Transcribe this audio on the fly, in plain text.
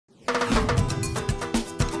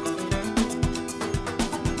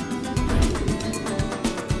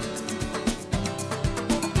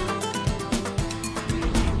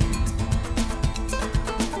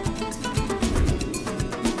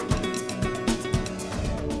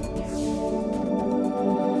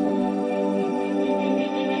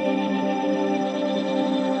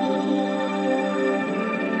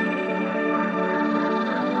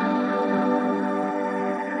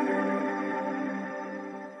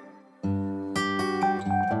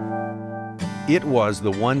It was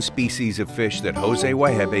the one species of fish that Jose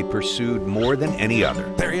Wahebe pursued more than any other.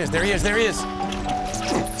 There he is, there he is, there he is.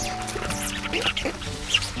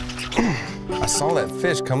 I saw that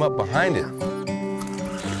fish come up behind it.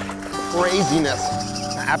 Craziness,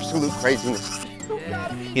 absolute craziness.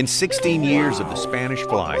 In 16 years of the Spanish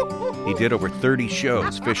fly, he did over 30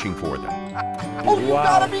 shows fishing for them. Oh, you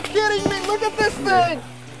gotta be kidding me! Look at this thing!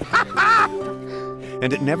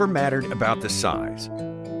 And it never mattered about the size.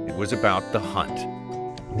 It was about the hunt.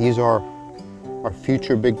 These are our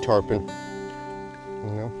future big tarpon.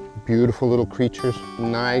 You know, beautiful little creatures,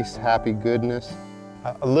 nice, happy goodness.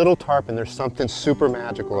 A little tarpon, there's something super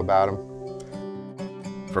magical about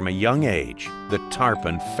them. From a young age, the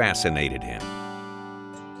tarpon fascinated him.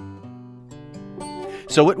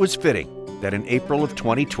 So it was fitting that in April of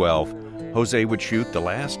 2012, Jose would shoot the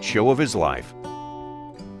last show of his life,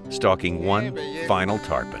 stalking one final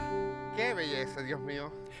tarpon.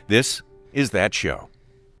 This is that show.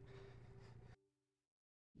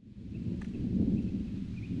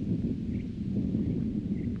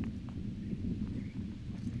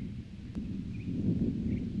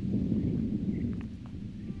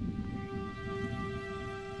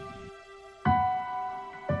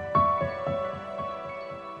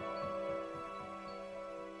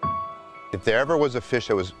 If there ever was a fish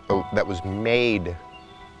that was made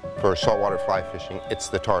for saltwater fly fishing, it's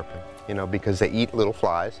the tarpon, you know, because they eat little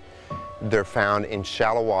flies. They're found in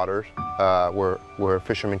shallow waters where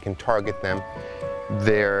fishermen can target them.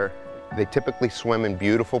 They typically swim in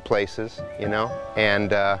beautiful places, you know,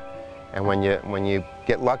 and when you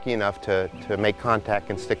get lucky enough to make contact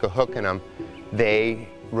and stick a hook in them, they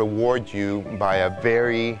reward you by a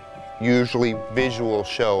very usually visual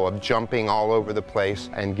show of jumping all over the place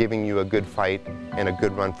and giving you a good fight and a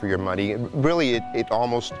good run for your money. Really, it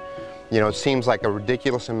almost, you know, it seems like a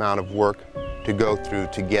ridiculous amount of work to go through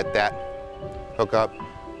to get that hookup,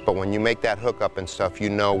 but when you make that hookup and stuff, you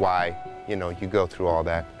know why, you know, you go through all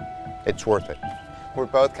that. It's worth it. We're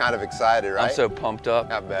both kind of excited, right? I'm so pumped up.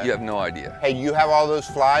 I bet. You have no idea. Hey, you have all those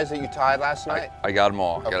flies that you tied last night? I got them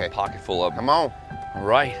all. Okay. Got a pocket full of them. Come on. All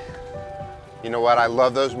right. You know what? I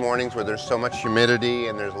love those mornings where there's so much humidity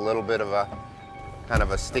and there's a little bit of a kind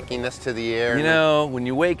of a stickiness to the air. You know, when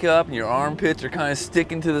you wake up and your armpits are kind of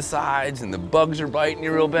sticking to the sides and the bugs are biting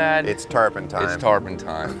you real bad. It's tarpon time. It's tarpon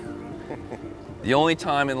time. The only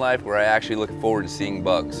time in life where I actually look forward to seeing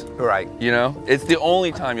bugs. Right. You know? It's the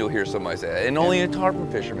only time you'll hear somebody say that. And only a tarpon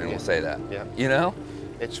fisherman will say that. Yeah. You know?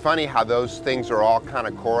 It's funny how those things are all kind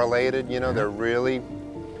of correlated, you know,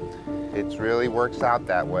 it really works out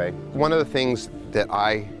that way. One of the things that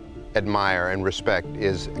I admire and respect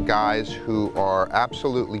is guys who are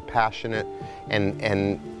absolutely passionate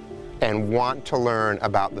and want to learn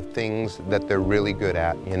about the things that they're really good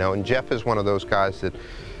at, you know, and Jeff is one of those guys that,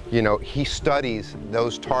 you know, he studies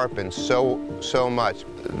those tarpons so much.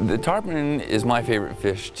 The tarpon is my favorite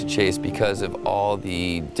fish to chase because of all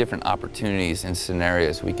the different opportunities and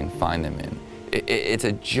scenarios we can find them in. It's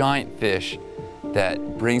a giant fish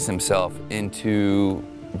that brings himself into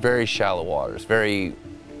very shallow waters, very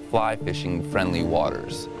fly fishing friendly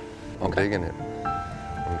waters. I'm digging it.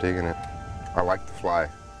 I'm digging it. I like the fly,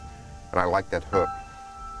 and I like that hook.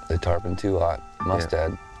 The tarpon too hot, must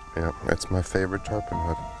add. Yeah, that's my favorite tarpon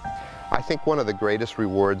hook. I think one of the greatest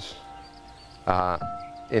rewards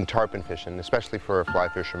in tarpon fishing, especially for a fly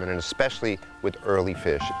fisherman, and especially with early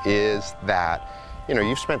fish, is that, you know,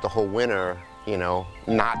 you've spent the whole winter, you know,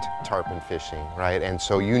 not tarpon fishing, right? And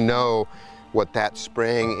so you know what that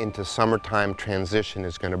spring into summertime transition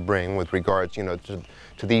is going to bring with regards, you know, to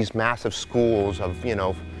these massive schools of, you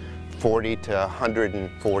know, 40 to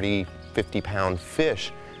 140, 50-pound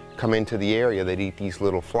fish come into the area that eat these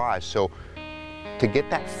little flies. So to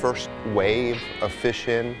get that first wave of fish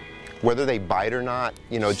in, whether they bite or not,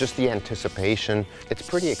 you know, just the anticipation, it's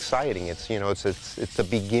pretty exciting. It's, you know, it's the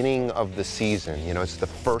beginning of the season. You know, it's the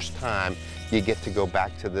first time you get to go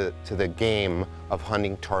back to the game of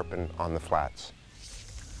hunting tarpon on the flats.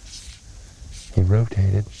 He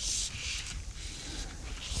rotated.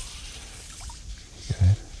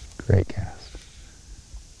 Good. Great cast.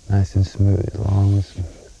 Nice and smooth, long and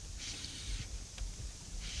smooth.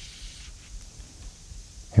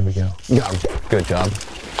 Here we go. Got him. Good job.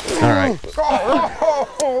 All right.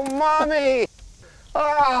 Oh, mommy!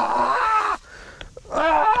 Ah!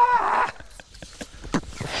 Ah!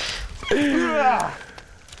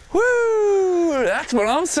 Woo! That's what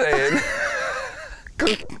I'm saying.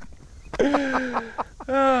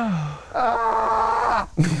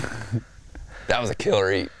 That was a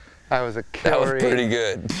killer eat. That was a killer That was pretty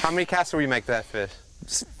good. How many casts did we make that fish?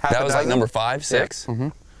 That was like number 5, 6? Yeah.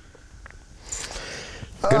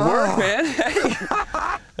 Good work, man. Hey,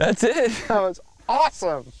 that's it. That was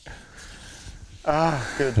awesome. Ah,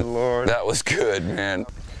 good Lord. That was good, man.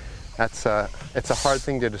 It's a hard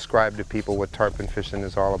thing to describe to people what tarpon fishing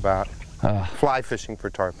is all about. Fly fishing for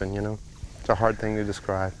tarpon, you know. It's a hard thing to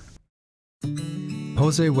describe.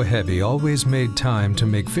 Jose Wehebe always made time to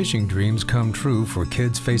make fishing dreams come true for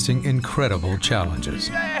kids facing incredible challenges.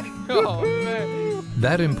 Oh, man.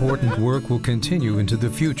 That important work will continue into the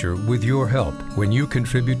future with your help when you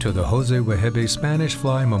contribute to the Jose Wehebe Spanish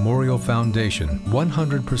Fly Memorial Foundation.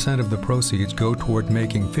 100% of the proceeds go toward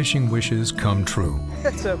making fishing wishes come true.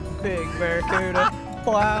 That's a big barracuda.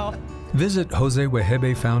 Wow. Visit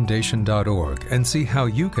josewehebefoundation.org and see how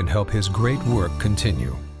you can help his great work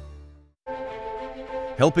continue.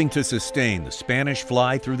 Helping to sustain the Spanish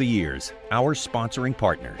fly through the years, our sponsoring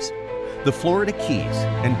partners, the Florida Keys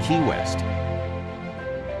and Key West,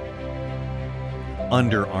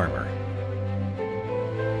 Under Armour,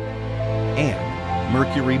 and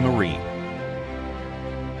Mercury Marine.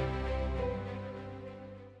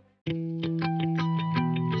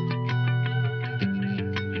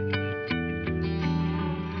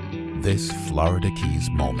 This Florida Keys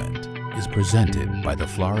moment is presented by the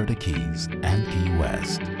Florida Keys and Key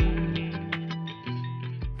West.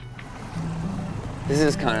 This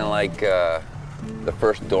is kind of like the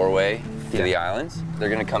first doorway to the islands. They're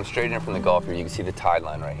going to come straight in from the Gulf here. You can see the tide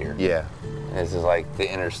line right here. Yeah. And this is like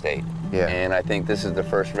the interstate. Yeah. And I think this is the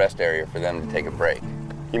first rest area for them to take a break.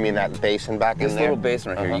 You mean that basin back in there? This little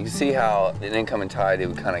basin right here. You can see how an incoming tide, it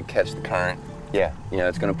would kind of catch the current. Yeah. You know,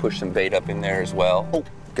 it's going to push some bait up in there as well. Oh,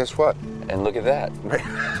 guess what? And look at that.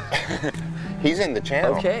 He's in the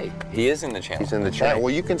channel. Okay, he is in the channel. He's in the That's channel. right.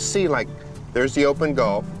 Well, you can see, like, there's the open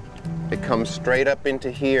Gulf. It comes straight up into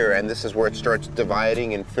here, and this is where it starts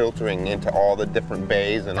dividing and filtering into all the different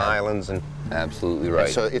bays and islands. And Absolutely right.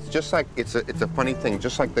 so it's just like, it's a funny thing,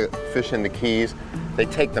 just like the fish in the Keys, they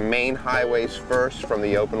take the main highways first from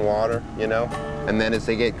the open water, you know, and then as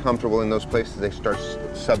they get comfortable in those places, they start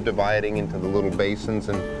subdividing into the little basins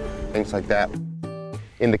and things like that.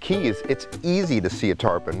 In the Keys, it's easy to see a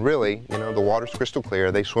tarpon, really. You know, the water's crystal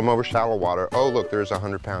clear. They swim over shallow water. Oh, look, there's a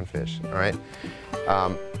 100-pound fish, all right?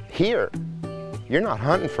 Here, you're not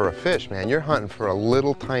hunting for a fish, man. You're hunting for a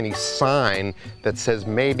little tiny sign that says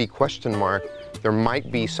maybe, question mark, there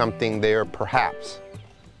might be something there, perhaps,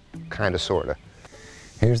 kind of, sort of.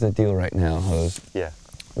 Here's the deal right now, Hose. Yeah.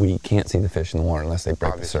 We can't see the fish in the water unless they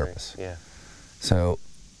break Obviously, the surface. Yeah. So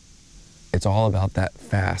it's all about that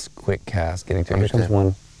fast, quick cast getting to. Here comes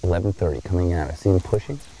Understand. one, 11:30 coming at us. See him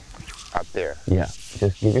pushing? Up there. Yeah.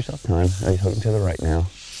 Just give yourself time. He's hooking to the right now.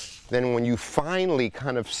 Then when you finally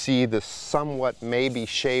kind of see the somewhat maybe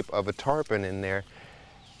shape of a tarpon in there,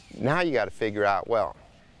 now you got to figure out, well,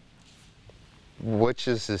 which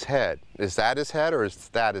is his head? Is that his head or is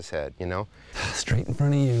that his head, you know? Straight in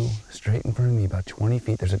front of you, straight in front of me, about 20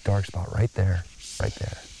 feet, there's a dark spot right there, right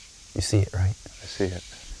there. You see it, right? I see it.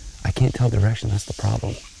 I can't tell direction, that's the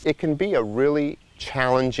problem. It can be a really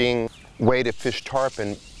challenging way to fish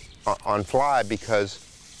tarpon on fly because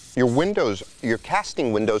your windows, your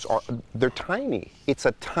casting windows, they're tiny. It's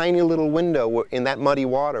a tiny little window in that muddy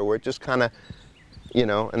water where it just kind of, you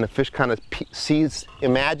know, and the fish kind of sees,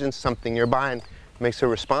 imagines something nearby and makes a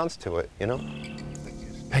response to it, you know?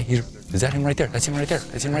 Hey, is that him right there? That's him right there.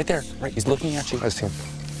 That's him right there. Right, he's looking at you. I see him.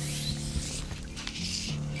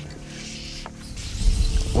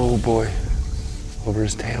 Oh boy, over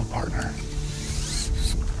his tail, partner.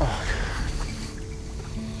 Oh.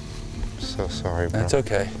 So sorry, bro. That's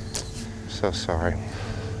okay. So sorry.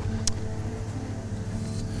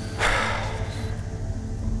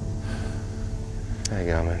 There you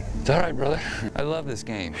go, man. It's all right, brother. I love this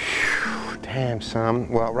game. Damn, son.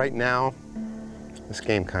 Well, right now, this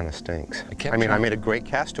game kind of stinks. I mean, I made a great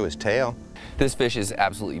cast to his tail. This fish is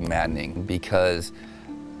absolutely maddening because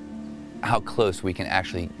how close we can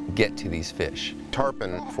actually get to these fish.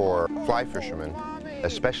 Tarpon for fly fishermen,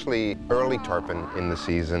 especially early tarpon in the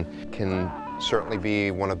season, can certainly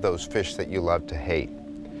be one of those fish that you love to hate.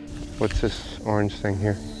 What's this orange thing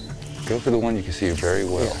here? Go for the one you can see very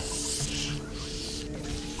well. Yeah.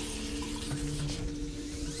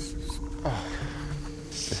 Oh.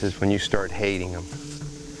 This is when you start hating them.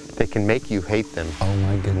 They can make you hate them. Oh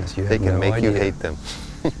my goodness, you have They can no make idea. you hate them.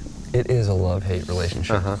 It is a love-hate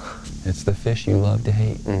relationship. Uh-huh. It's the fish you love to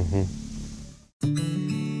hate. Mm-hmm.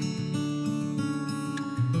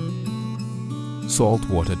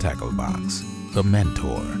 Saltwater Tackle Box, the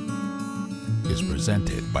mentor, is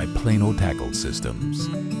presented by Plano Tackle Systems,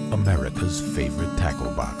 America's favorite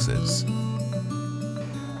tackle boxes.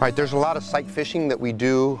 All right, there's a lot of sight fishing that we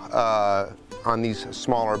do on these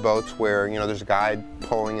smaller boats where, you know, there's a guide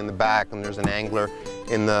pulling in the back and there's an angler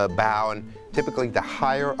in the bow, and typically the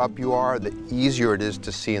higher up you are, the easier it is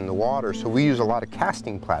to see in the water. So we use a lot of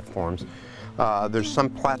casting platforms. There's some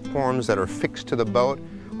platforms that are fixed to the boat.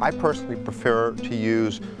 I personally prefer to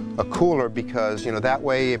use a cooler because, you know, that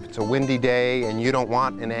way if it's a windy day and you don't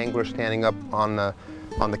want an angler standing up on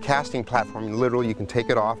the casting platform, literally you can take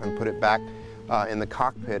it off and put it back in the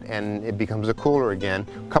cockpit and it becomes a cooler again.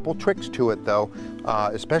 A couple tricks to it though,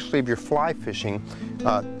 especially if you're fly fishing.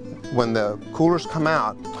 When the coolers come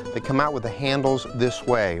out, they come out with the handles this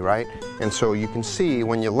way, right? And so you can see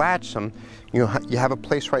when you latch them, you have a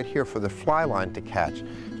place right here for the fly line to catch.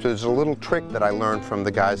 So there's a little trick that I learned from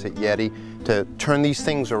the guys at Yeti to turn these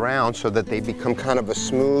things around so that they become kind of a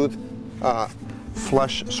smooth,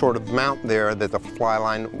 flush sort of mount there that the fly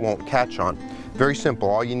line won't catch on. Very simple.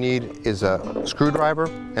 All you need is a screwdriver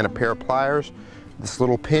and a pair of pliers. This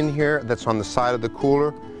little pin here that's on the side of the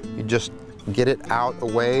cooler, you just get it out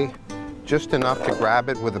away just enough to grab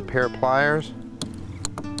it with a pair of pliers.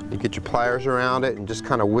 You get your pliers around it and just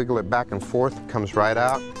kind of wiggle it back and forth. It comes right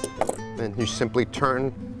out. Then you simply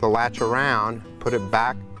turn the latch around, put it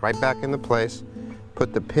back, right back into place,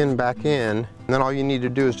 put the pin back in, and then all you need to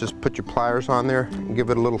do is just put your pliers on there and give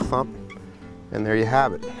it a little thump, and there you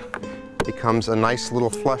have it. It becomes a nice little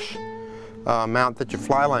flush mount that your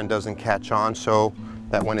fly line doesn't catch on, so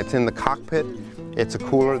that when it's in the cockpit, it's a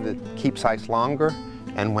cooler that keeps ice longer,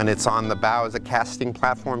 and when it's on the bow as a casting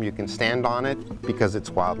platform, you can stand on it because it's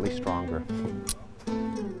wildly stronger.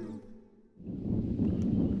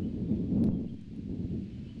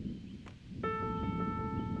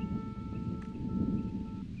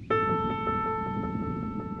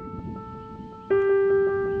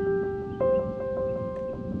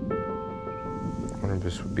 I wonder if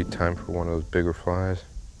this would be time for one of those bigger flies.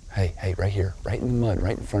 Hey, right here, right in the mud,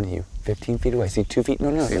 right in front of you, 15 feet away. See, 2 feet? No,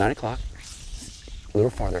 9 o'clock. A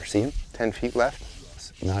little farther, see him? 10 feet left?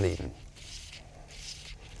 Not even.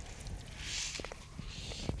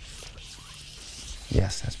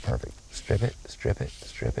 Yes, that's perfect. Strip it, strip it,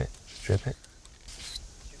 strip it, strip it.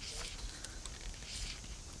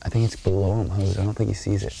 I think it's below him, Hose. I don't think he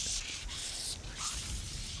sees it.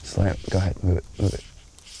 Slam. Go ahead, move it, move it.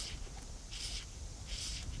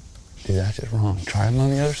 Dude, that's just wrong. Try him on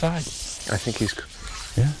the other side. I think he's...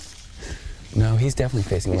 Yeah. No, he's definitely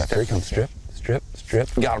facing left. Here he comes. Strip, strip, strip.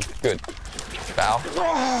 Got him. Good. Bow.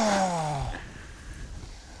 Oh.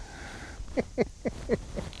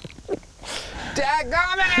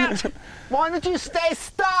 Dadgummit! Why don't you stay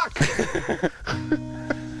stuck?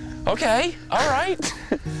 Okay, all right.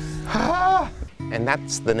 And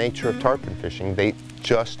that's the nature of tarpon fishing. They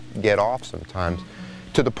just get off sometimes.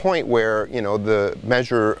 To the point where, you know, the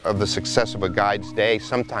measure of the success of a guide's day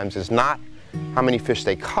sometimes is not how many fish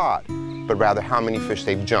they caught, but rather how many fish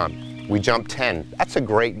they've jumped. We jumped 10. That's a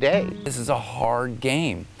great day. This is a hard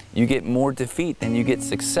game. You get more defeat than you get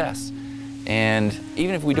success. And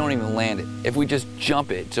even if we don't even land it, if we just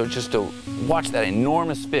jump it, so just to watch that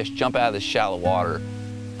enormous fish jump out of the shallow water,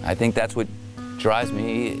 I think that's what drives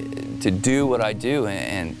me to do what I do,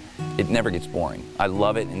 and it never gets boring. I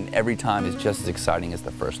love it, and every time is just as exciting as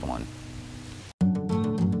the first one.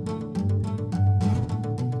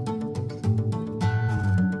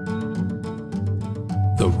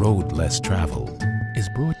 The Road Less Traveled is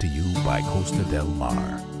brought to you by Costa del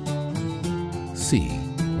Mar. See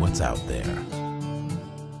what's out there.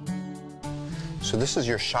 So this is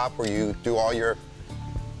your shop where you do all your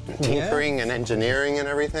tinkering and engineering and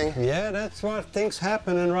everything? Yeah, that's what things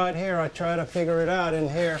happening right here. I try to figure it out in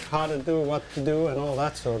here, how to do, what to do, and all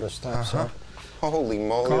that sort of stuff. So Holy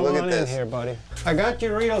moly, come look on at this. in here, buddy. I got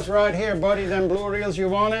your reels right here, buddy, them blue reels you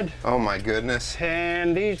wanted. Oh my goodness.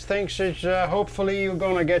 And these things is, hopefully you're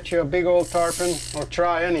gonna get you a big old tarpon, or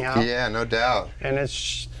try anyhow. Yeah, no doubt. And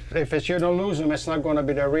it's, if you don't lose them, it's not gonna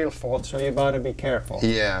be their real fault, so you gotta be careful.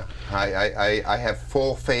 Yeah, I have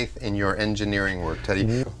full faith in your engineering work, Teddy.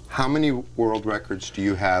 Mm-hmm. How many world records do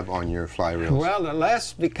you have on your fly reels? Well, the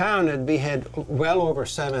last we counted, we had well over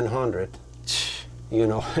 700. You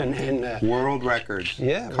know, and world records.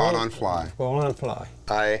 Yeah. Caught on fly. Caught on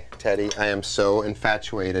fly. Teddy, I am so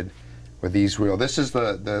infatuated with these reels. This is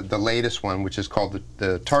the latest one, which is called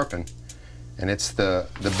the Tarpon. And it's the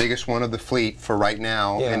biggest one of the fleet for right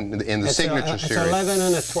now in the signature series. It's 11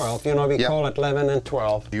 and a 12. You know, we call it 11 and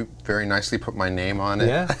 12. You very nicely put my name on it.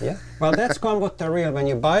 Yeah, yeah. Well, that's gone with the reel. When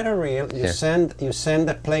you buy the reel, you send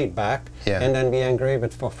the plate back, and then we engrave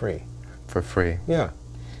it for free. For free. Yeah.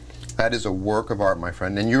 That is a work of art, my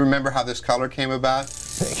friend. And you remember how this color came about?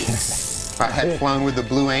 I had flown with the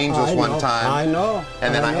Blue Angels one time. I know.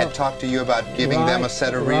 And then I had talked to you about giving them a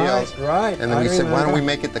set of reels. Right. And then we said, why don't we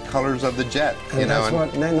make it the colors of the jet? And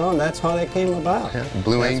that's how they came about. Yeah.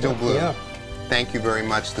 Blue Angel Blue. Yeah. Thank you very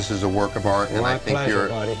much. This is a work of art, and I think you're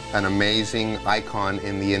an amazing icon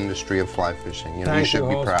in the industry of fly fishing. You know, you should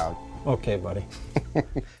be proud. Okay, buddy.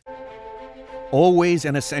 Always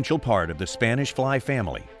an essential part of the Spanish Fly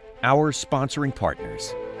family, our sponsoring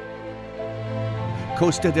partners.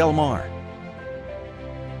 Costa del Mar,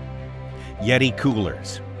 Yeti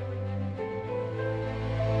Coolers,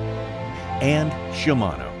 and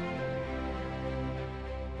Shimano.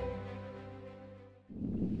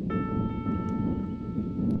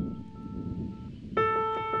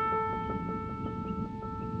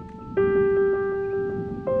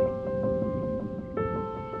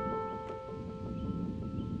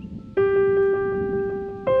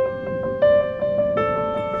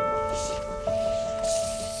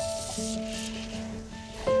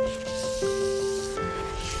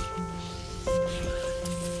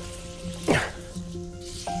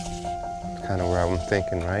 Kind of where I'm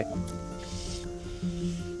thinking, right?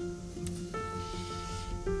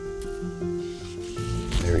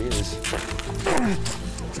 There he is.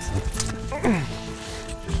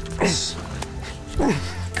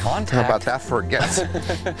 Contact. How about that for a guess?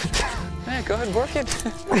 Man, go ahead and work it.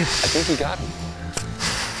 I think you got him.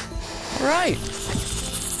 All right.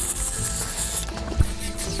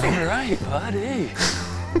 All right, buddy.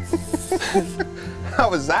 How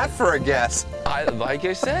was that for a guess? Like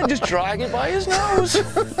I said, just drag it by his nose.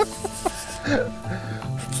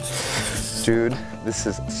 Dude, this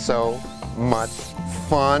is so much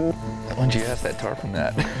fun. Why don't you ask that tarpon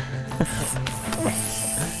that?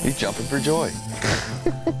 He's jumping for joy.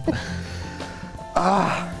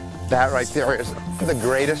 That right there is the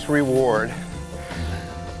greatest reward,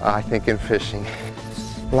 I think, in fishing.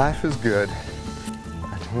 Life is good.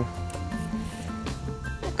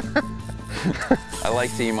 I like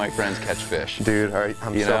seeing my friends catch fish. Dude,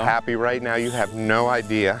 I'm so happy right now, you have no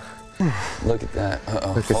idea. Look at that.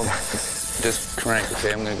 Uh-oh. Look at that. Just crank,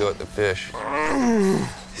 okay? I'm gonna go at the fish.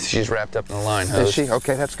 She's wrapped up in the line, Jose. Is she?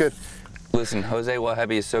 Okay, that's good. Listen, Jose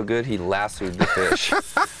Wahabi is so good, he lassoed the fish.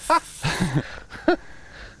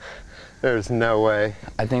 There's no way.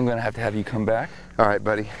 I think I'm gonna have to have you come back. All right,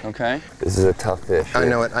 buddy. Okay? This is a tough fish. I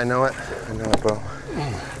know it, I know it. I know it, Bo.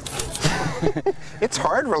 It's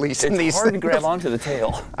hard releasing these It's hard things. to grab onto the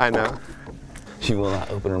tail. I know. She will not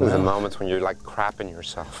open her There's mouth. moments when you're like crapping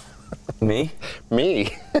yourself. Me?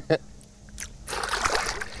 Me?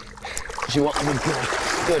 She won't be good.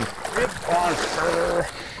 Good. Grip on her.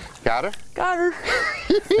 Got her? Got her.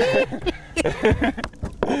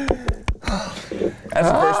 That's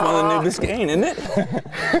the first one of the new Biscayne, isn't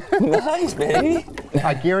it? Nice, baby.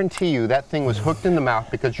 I guarantee you that thing was hooked in the mouth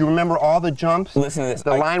because you remember all the jumps? Listen to this.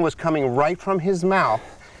 The line was coming right from his mouth,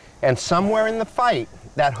 and somewhere in the fight,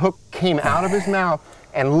 that hook came out of his mouth,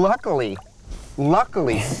 and luckily,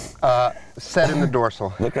 set in the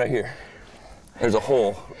dorsal. Look right here. There's a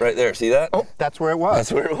hole right there. See that? Oh, that's where it was.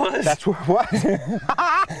 That's where it was. That's where it was.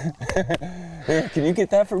 Here, can you get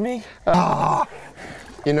that for me?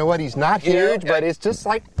 You know what? He's not huge, but it's just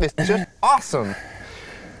like, it's just awesome.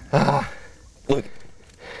 Look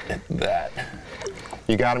at that.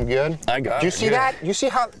 You got him good? I got it. Do you see that? You see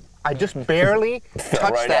how I just barely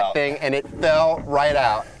touched right that out. thing and it fell right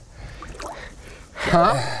out?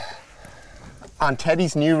 Huh? On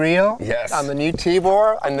Teddy's new reel? Yes. On the new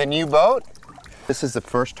T-bore, on the new boat? This is the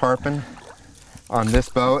first tarpon on this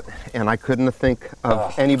boat, and I couldn't think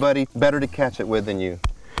of anybody better to catch it with than you.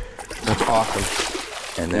 That's awesome.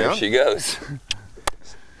 And there she goes.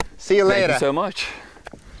 See you later. Thank you so much.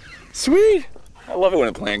 Sweet. I love it when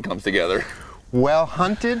a plan comes together. Well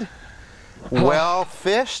hunted, well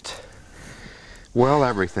fished, well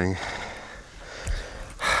everything.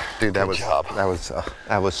 Dude, that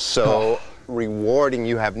was so rewarding.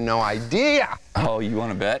 You have no idea. Oh, you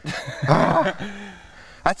want to bet?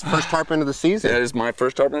 That's the first tarpon of the season. That is my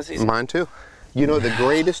first tarpon of the season. Mine too. You know, the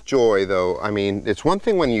greatest joy though, I mean, it's one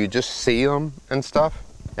thing when you just see them and stuff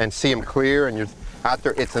and see them clear and you're out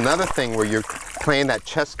there. It's another thing where you're playing that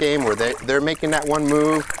chess game where they're making that one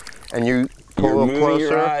move and you pull a little closer.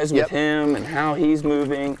 Your eyes with him and how he's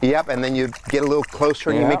moving. Yep, and then you get a little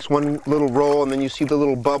closer and he makes one little roll and then you see the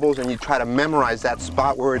little bubbles and you try to memorize that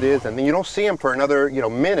spot where it is and then you don't see him for another,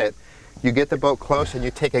 minute. You get the boat close and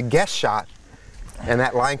you take a guess shot and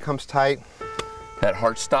that line comes tight. That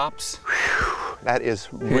heart stops. Whew, that is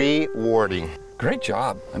rewarding. Great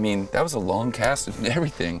job. I mean, that was a long cast and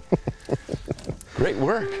everything. Great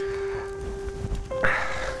work.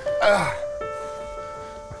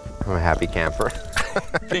 I'm a happy camper.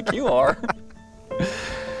 I think you are.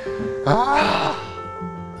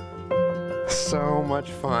 So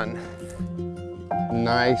much fun.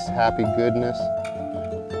 Nice, happy goodness.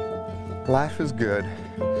 Life is good.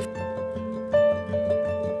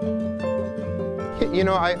 You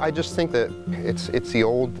know, I just think that it's the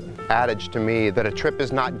old adage to me that a trip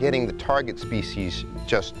is not getting the target species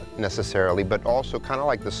just necessarily, but also kind of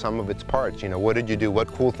like the sum of its parts. You know, what did you do? What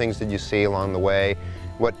cool things did you see along the way?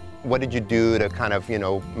 What did you do to kind of, you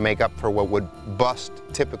know, make up for what would bust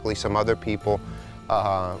typically some other people?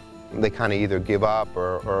 They kind of either give up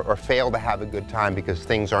or fail to have a good time because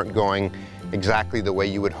things aren't going exactly the way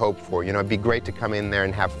you would hope for. You know, it'd be great to come in there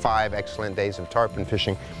and have 5 excellent days of tarpon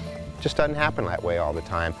fishing. It just doesn't happen that way all the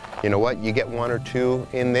time. You know what? You get 1 or 2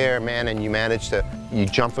 in there, man, and you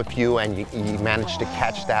jump a few and you manage to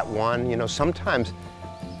catch that one. You know, sometimes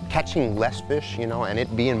catching less fish, you know, and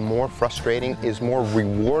it being more frustrating is more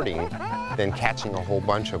rewarding than catching a whole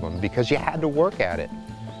bunch of them because you had to work at it.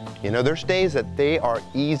 You know, there's days that they are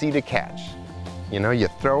easy to catch. You know, you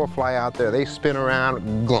throw a fly out there, they spin around,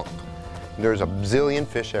 glump. There's a bazillion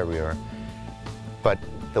fish everywhere. But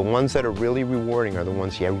the ones that are really rewarding are the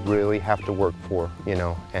ones you really have to work for, you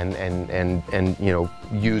know, and you know,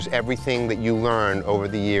 use everything that you learned over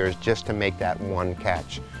the years just to make that one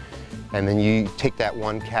catch. And then you take that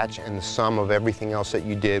one catch and the sum of everything else that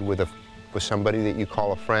you did with somebody that you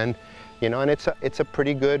call a friend, you know, and it's a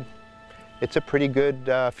pretty good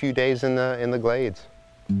few days in the glades.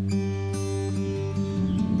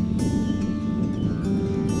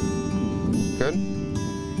 Good?